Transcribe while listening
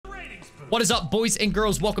What is up, boys and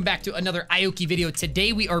girls? Welcome back to another Aoki video.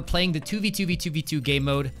 Today we are playing the 2v2v2v2 game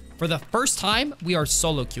mode. For the first time, we are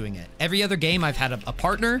solo queuing it. Every other game I've had a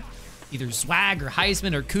partner, either Swag or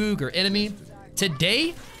Heisman or Koog or Enemy.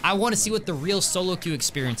 Today, I want to see what the real solo queue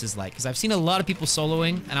experience is like, because I've seen a lot of people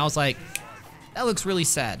soloing, and I was like, that looks really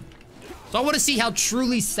sad. So I want to see how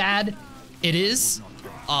truly sad it is.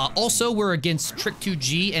 Also, we're against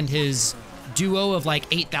Trick2G and his duo of like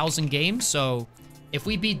 8,000 games, so if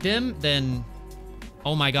we beat them, then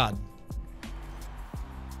oh my god.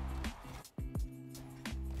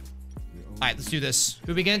 Alright, let's do this.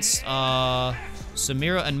 Who we against?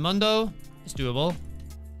 Samira and Mundo. It's doable.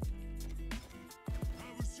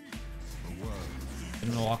 I'm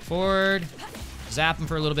gonna walk forward. Zap him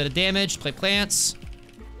for a little bit of damage. Play plants.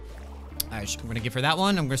 Alright, I'm gonna give her that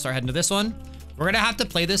one. I'm gonna start heading to this one. We're gonna have to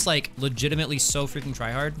play this like legitimately so freaking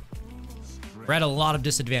tryhard. We're at a lot of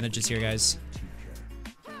disadvantages here, guys.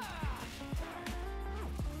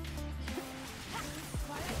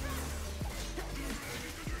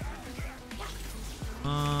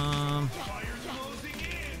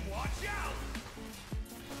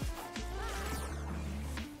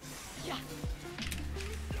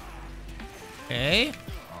 Okay.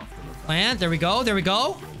 Plant. There we go. There we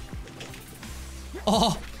go.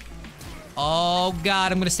 Oh. Oh,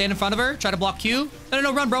 God. I'm going to stand in front of her. Try to block Q. No,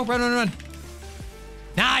 no, no. Run, bro. Run, run, run.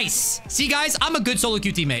 Nice. See, guys? I'm a good solo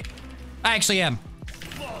queue teammate. I actually am.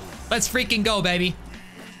 Let's freaking go, baby.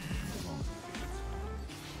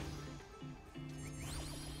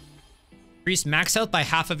 Increase max health by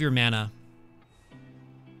half of your mana.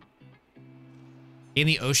 In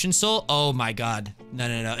the Ocean Soul? Oh my god. No,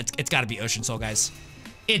 no, no. It's gotta be Ocean Soul, guys.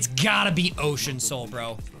 It's gotta be Ocean Soul,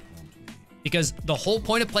 bro. Because the whole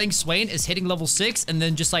point of playing Swain is hitting level 6 and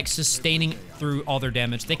then just like sustaining through all their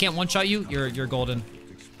damage. They can't one-shot you, you're golden.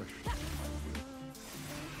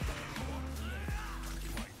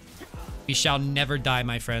 We shall never die,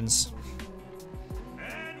 my friends.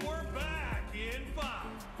 And we're back in 5,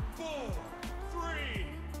 4, 3,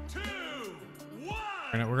 2,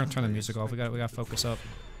 1. We're gonna turn the music off. We gotta focus up.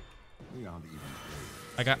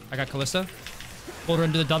 I got Callista. Hold her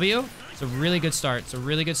into the W. It's a really good start. It's a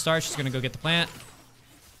really good start. She's gonna go get the plant.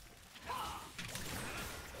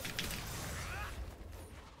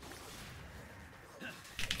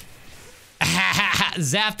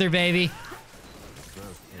 Zapped her, baby.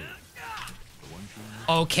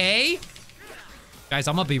 Okay. Guys,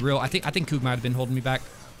 I'm gonna be real. I think Koog might have been holding me back.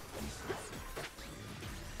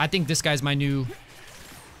 I think this guy's my new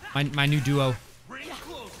duo.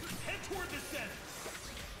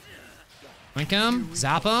 Link him,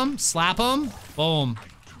 zap him, slap him, boom.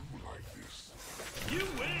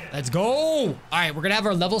 Let's go. All right, we're gonna have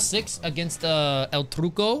our level 6 against El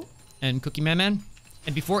Truco and Cookie Man.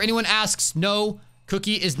 And before anyone asks, no,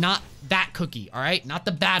 Cookie is not that Cookie, all right? Not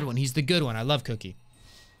the bad one, he's the good one. I love Cookie.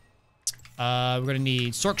 We're gonna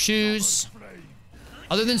need Sork Shoes.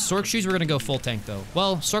 Other than Sork Shoes, we're gonna go full tank though.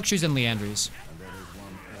 Well, Sork Shoes and Leandries.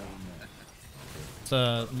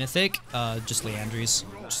 The mythic, just Leandries.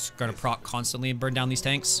 Just gonna proc constantly and burn down these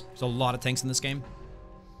tanks. There's a lot of tanks in this game.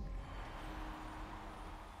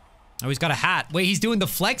 Oh, he's got a hat. Wait, he's doing the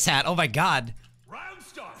flex hat. Oh my god. Round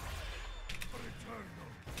start.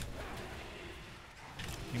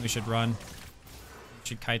 I think we should run. We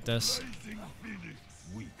should kite this.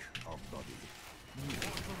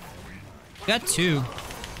 Got 2.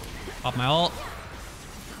 Pop my ult.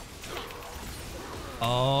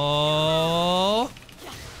 Oh.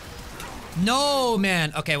 No,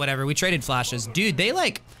 man. Okay, whatever. We traded flashes. Dude, they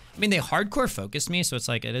like... I mean, they hardcore focused me, so it's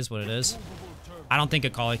like, it is what it is. I don't think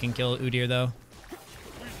Akali can kill Udyr, though.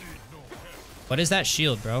 What is that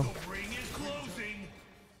shield, bro?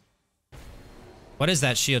 What is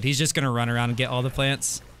that shield? He's just gonna run around and get all the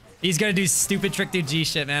plants. He's gonna do stupid Trick2G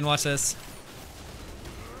shit, man. Watch this.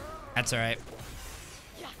 That's alright.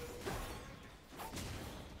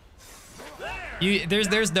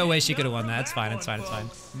 There's no way she could have won that. It's fine, it's fine, it's fine.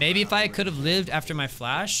 Maybe if I could have lived after my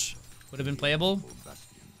flash, would have been playable.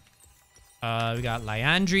 We got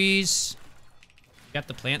Leandries. We got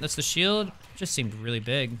the plant, that's the shield. It just seemed really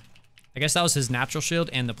big. I guess that was his natural shield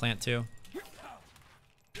and the plant too.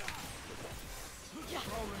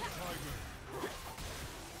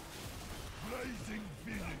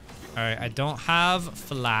 Alright, I don't have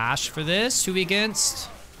flash for this. Who we against?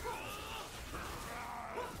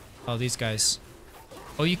 Oh, these guys.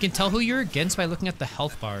 Oh, you can tell who you're against by looking at the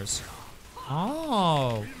health bars.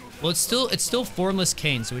 Oh. Well, it's still formless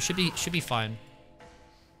Kayn, so it should be fine.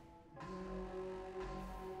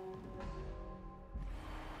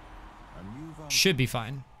 Should be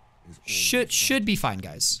fine. Should be fine,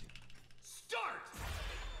 guys.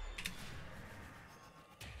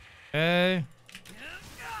 Okay.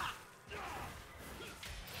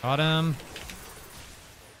 Got him.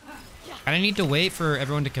 I need to wait for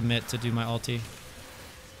everyone to commit to do my ulti.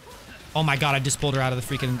 Oh my god, I just pulled her out of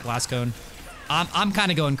the freaking blast cone. I'm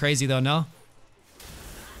kind of going crazy though, no?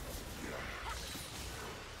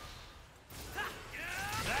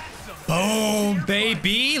 Boom,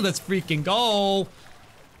 baby. Let's freaking go. All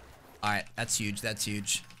right, that's huge. That's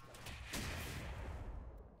huge.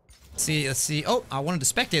 Let's see. Oh, I wanted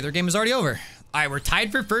to spectate. Their game is already over. All right, we're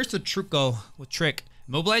tied for first with Trick.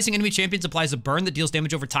 Mobilizing enemy champions applies a burn that deals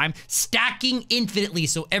damage over time, stacking infinitely.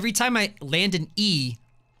 So every time I land an E,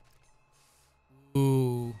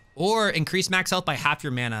 ooh, or increase max health by half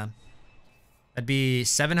your mana. That'd be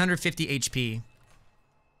 750 HP.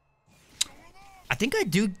 I think I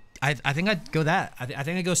do. I think I'd go that. I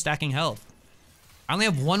think I'd go stacking health. I only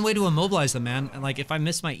have one way to immobilize them, man. And like, if I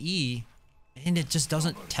miss my E, and it just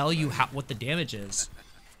doesn't tell you what the damage is.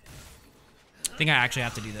 I think I actually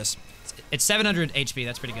have to do this. It's 700 HP.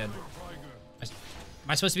 That's pretty good. Am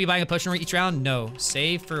I supposed to be buying a potion each round? No.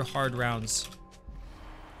 Save for hard rounds.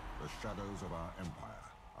 The shadows of our empire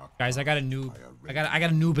are Guys, I got a noob. I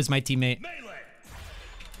got a noob as my teammate.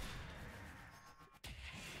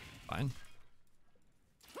 Fine.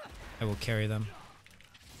 I will carry them.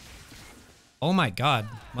 Oh my god.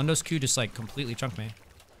 Mundo's Q just like completely chunked me.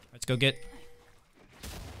 Let's go get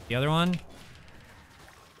the other one.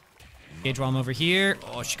 Engage while I'm over here.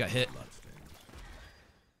 Oh, she got hit.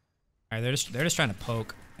 Alright, they're just trying to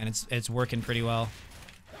poke, and it's working pretty well.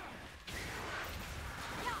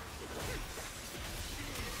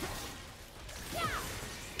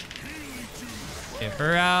 Get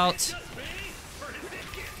her out.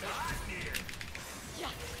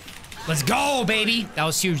 Let's go, baby! That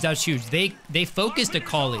was huge. That was huge. They focused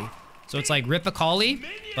Akali, so it's like rip Akali,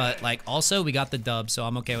 but like also we got the dub, so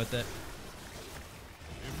I'm okay with it.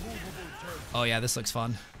 Oh yeah, this looks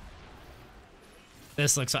fun.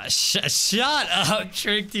 This looks fun. Shut up,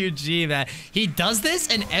 Trick2G, man. He does this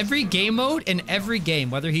in every game mode, in every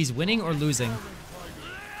game, whether he's winning or losing.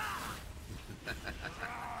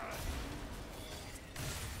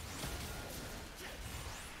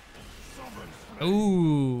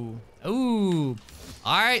 Ooh. Ooh.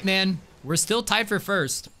 All right, man. We're still tied for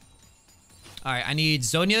first. All right, I need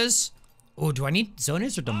Zhonya's. Oh, do I need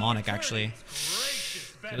Zhonya's or Demonic, actually?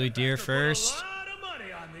 Billy Deer first.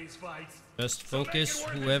 Just focus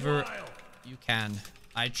whoever you can.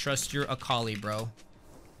 I trust your Akali, bro.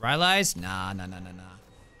 Rylai's? Nah.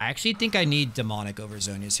 I actually think I need Demonic over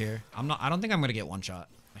Zhonya's here. I don't think I'm gonna get one shot.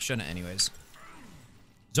 I shouldn't anyways.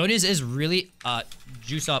 Zhonya's is really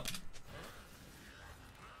juice up.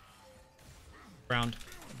 Round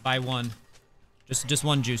by one. Just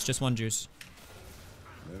one juice, just one juice.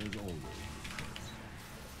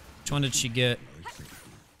 Which one did she get?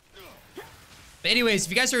 But anyways, if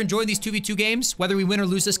you guys are enjoying these 2v2 games, whether we win or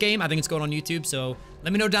lose this game, I think it's going on YouTube. So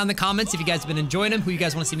let me know down in the comments if you guys have been enjoying them, who you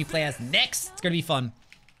guys want to see me play as next. It's going to be fun.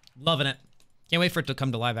 Loving it. Can't wait for it to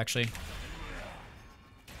come to live, actually.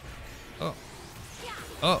 Oh.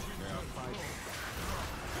 Oh.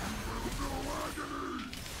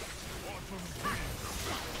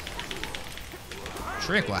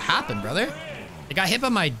 Trick, what happened, brother? I got hit by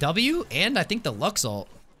my W and I think the Lux ult.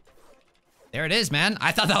 There it is, man.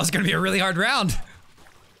 I thought that was going to be a really hard round.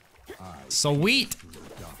 Sweet.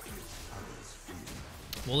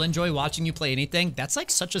 We'll enjoy watching you play anything. That's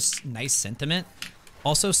like such a nice sentiment.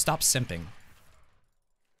 Also, stop simping.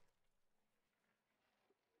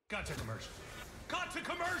 Got to commercial. Got to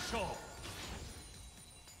commercial.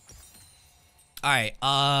 All right,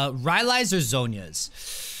 Rylai's or Zhonya's?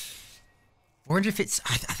 450.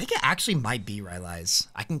 I think it actually might be Rylai's.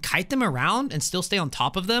 I can kite them around and still stay on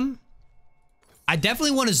top of them. I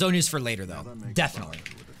definitely want a Zhonya's for later, though. Definitely.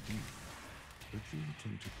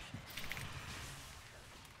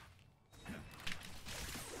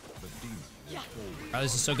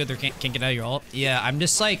 Rylai's is so good they can't get out of your ult. Yeah, I'm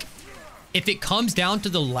just like, if it comes down to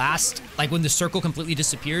the last, like when the circle completely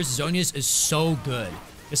disappears, Zhonya's is so good.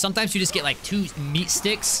 Because sometimes you just get like two meat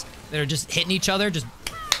sticks that are just hitting each other, just,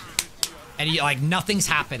 and you, like nothing's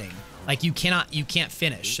happening. Like you can't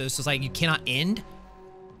finish. So it's just like you cannot end.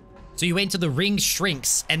 So you wait until the ring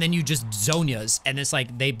shrinks, and then you just Zhonya's, and it's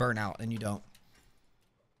like they burn out, and you don't.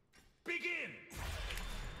 Begin.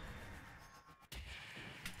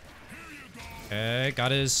 Okay, got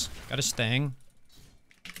his thing.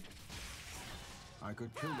 I could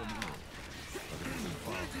kill them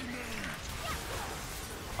all.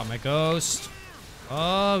 Oh, my ghost.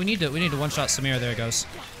 Oh, we need to one-shot Samira. There it goes.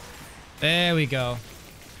 There we go.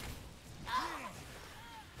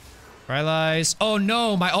 Rylai's. Oh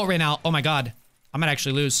no, my ult ran out. Oh my god. I might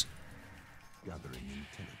actually lose.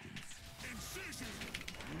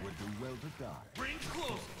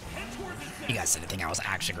 guys didn't think I was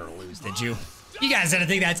actually gonna lose, did you? You guys didn't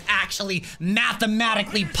think that's actually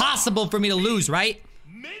mathematically possible for me to lose, right?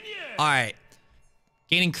 All right.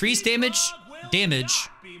 Gain increased damage.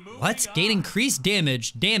 What? Gain increased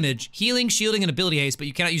damage, healing, shielding, and ability haste, but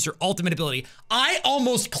you cannot use your ultimate ability. I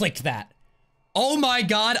almost clicked that. Oh my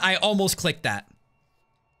god, I almost clicked that.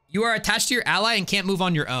 You are attached to your ally and can't move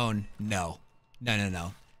on your own. No.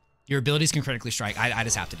 No. Your abilities can critically strike. I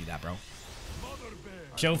just have to do that, bro.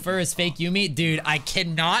 Chauffeur is fake Yumi. Dude, I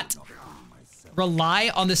cannot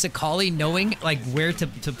rely on this Akali knowing like where to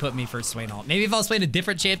put me for Swain ult. Maybe if I was playing a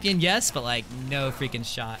different champion, yes, but like no freaking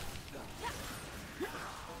shot.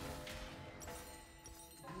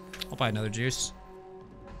 I'll buy another juice.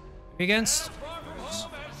 Against?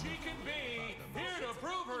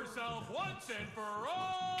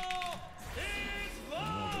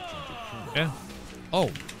 Yeah.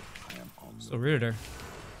 Oh. So rude her.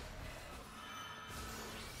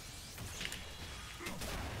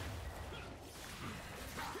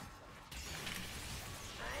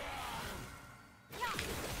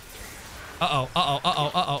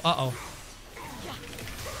 Uh-oh.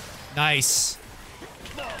 Nice.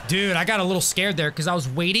 Dude, I got a little scared there because I was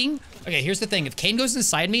waiting. Okay, here's the thing. If Kayn goes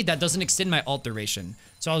inside me, that doesn't extend my ult duration.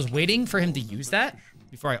 So I was waiting for him to use that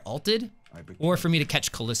before I ulted or for me to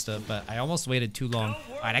catch Callista, but I almost waited too long.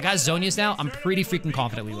 All right, I got Zhonya's now. I'm pretty freaking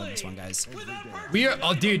confident we win this one, guys. We are,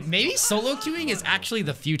 oh, dude, maybe solo queuing is actually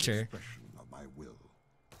the future.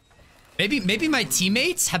 Maybe my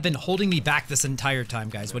teammates have been holding me back this entire time,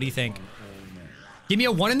 guys. What do you think? Give me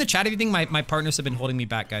a 1 in the chat if you think my partners have been holding me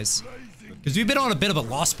back, guys. Because we've been on a bit of a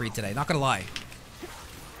loss spree today, not gonna lie.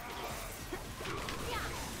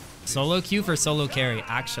 Solo queue for solo carry,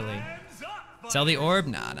 actually. Sell the orb?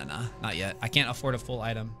 Nah, not yet. I can't afford a full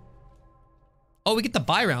item. Oh, we get the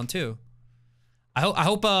buy round too. I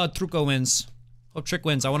hope Truco wins. Hope Trick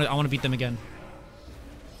wins. I wanna beat them again.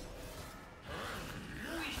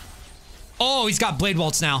 Oh, he's got Blade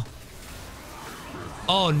Waltz now.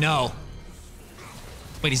 Oh no.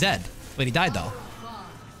 Wait, he's dead. Wait, he died though.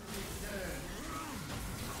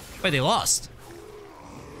 Wait, they lost.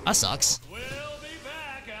 That sucks.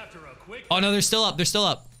 Oh no, they're still up. They're still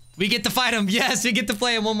up. We get to fight him. Yes, we get to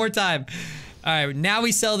play him one more time. All right, now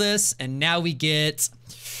we sell this, and now we get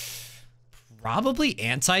probably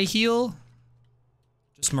anti-heal.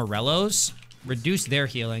 Just Morello's. Reduce their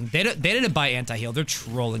healing. They didn't buy anti-heal. They're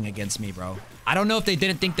trolling against me, bro. I don't know if they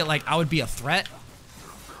didn't think that like I would be a threat.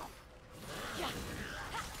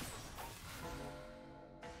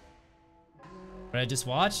 But I just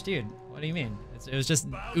watched? Dude, what do you mean? It was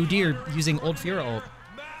just Udyr using old Fiora ult.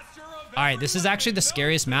 Alright, this is actually the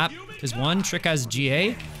scariest map. Because 1, Trick has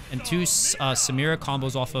GA, and 2, Samira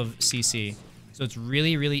combos off of CC. So it's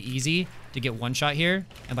really, really easy to get one shot here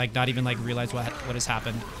and like not even like realize what has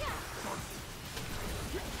happened.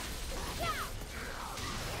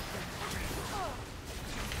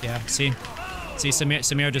 Yeah, see,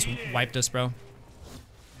 Samira just wiped us, bro.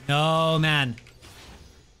 No, man.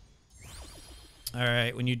 All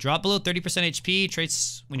right, when you drop below 30% HP,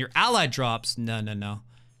 traits when your ally drops. No.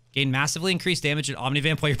 Gain massively increased damage and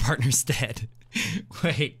Omnivamp while your partner's dead.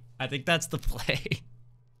 Wait, I think that's the play.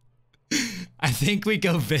 I think we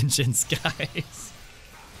go Vengeance, guys.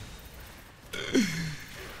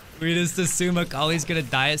 We just assume Akali's gonna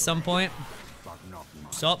die at some point.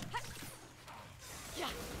 What's up?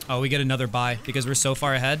 Oh, we get another buy because we're so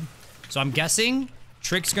far ahead. So I'm guessing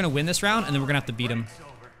Trick's gonna win this round and then we're gonna have to beat him.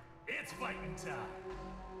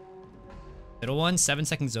 Middle one, 7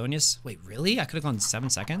 seconds Zhonya's. Wait, really? I could have gone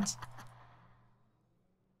 7 seconds?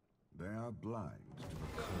 They are blind to the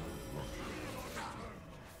cold.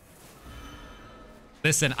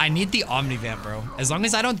 Listen, I need the Omnivamp, bro. As long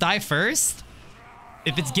as I don't die first,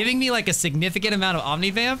 if it's giving me like a significant amount of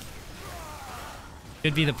Omnivamp,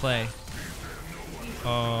 should be the play.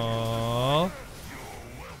 Oh.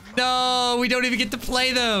 No, we don't even get to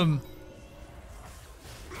play them.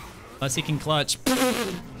 Unless he can clutch.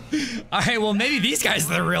 All right, well, maybe these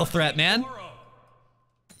guys are the real threat, man.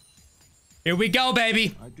 Here we go,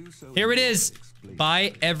 baby. Here it is.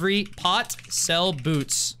 Buy every pot, sell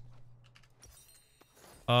boots.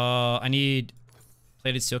 I need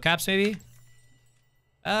plated steel caps, maybe?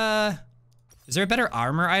 Is there a better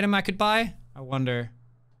armor item I could buy? I wonder.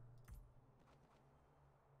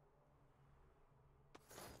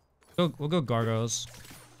 We'll go gargoyles.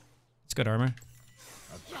 It's good armor.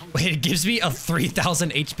 Wait, it gives me a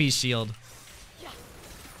 3,000 HP shield.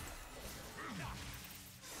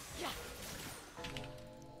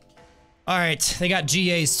 All right, they got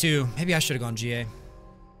GAs too. Maybe I should have gone GA.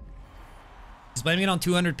 He's blaming it on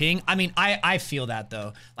 200 ping. I mean, I feel that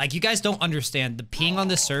though. Like, you guys don't understand. The ping on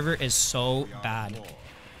this server is so bad.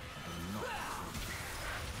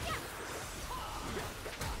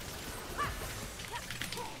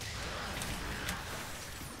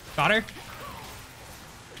 Got her.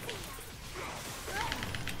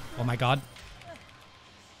 Oh my god.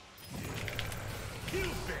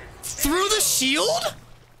 Through the shield?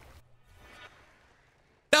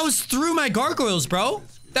 That was through my gargoyles, bro.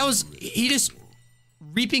 That was, he just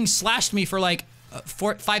reaping slashed me for like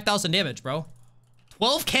 5,000 damage, bro.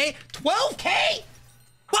 12K? 12K?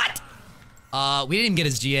 What? We didn't even get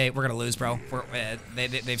his GA. We're gonna lose, bro.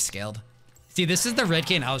 They've scaled. See, this is the red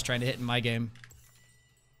cane I was trying to hit in my game.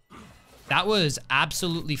 That was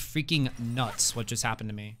absolutely freaking nuts what just happened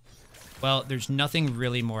to me. Well, there's nothing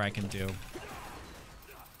really more I can do.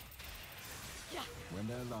 When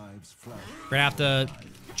their lives flash. We're gonna have to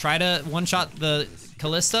try to one-shot the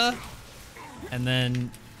Callista, and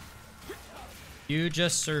then you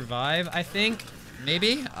just survive, I think.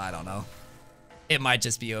 Maybe? I don't know. It might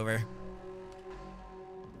just be over.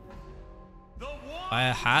 Buy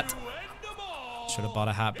a hat. Should have bought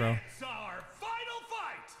a hat, bro.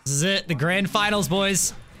 This is it. The grand finals,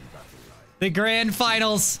 boys. The grand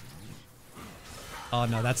finals. Oh,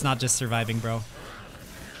 no. That's not just surviving, bro.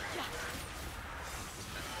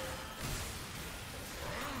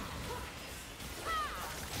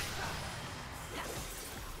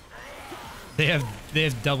 They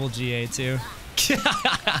have double GA, too.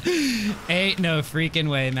 Ain't no freaking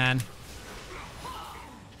way, man.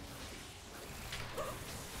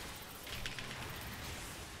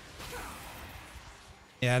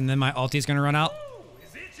 Yeah, and then my ulti's gonna run out.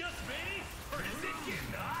 Is it just me, or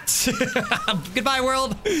is it not? Goodbye,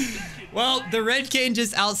 world. Well, the red cane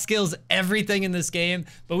just outskills everything in this game,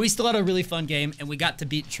 but we still had a really fun game, and we got to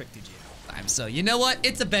beat Trick2G time. So you know what?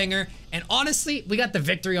 It's a banger, and honestly, we got the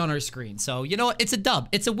victory on our screen. So you know what? It's a dub.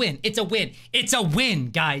 It's a win. It's a win. It's a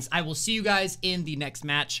win, guys. I will see you guys in the next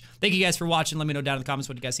match. Thank you guys for watching. Let me know down in the comments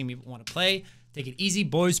what you guys think we want to play. Take it easy,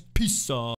 boys. Peace out.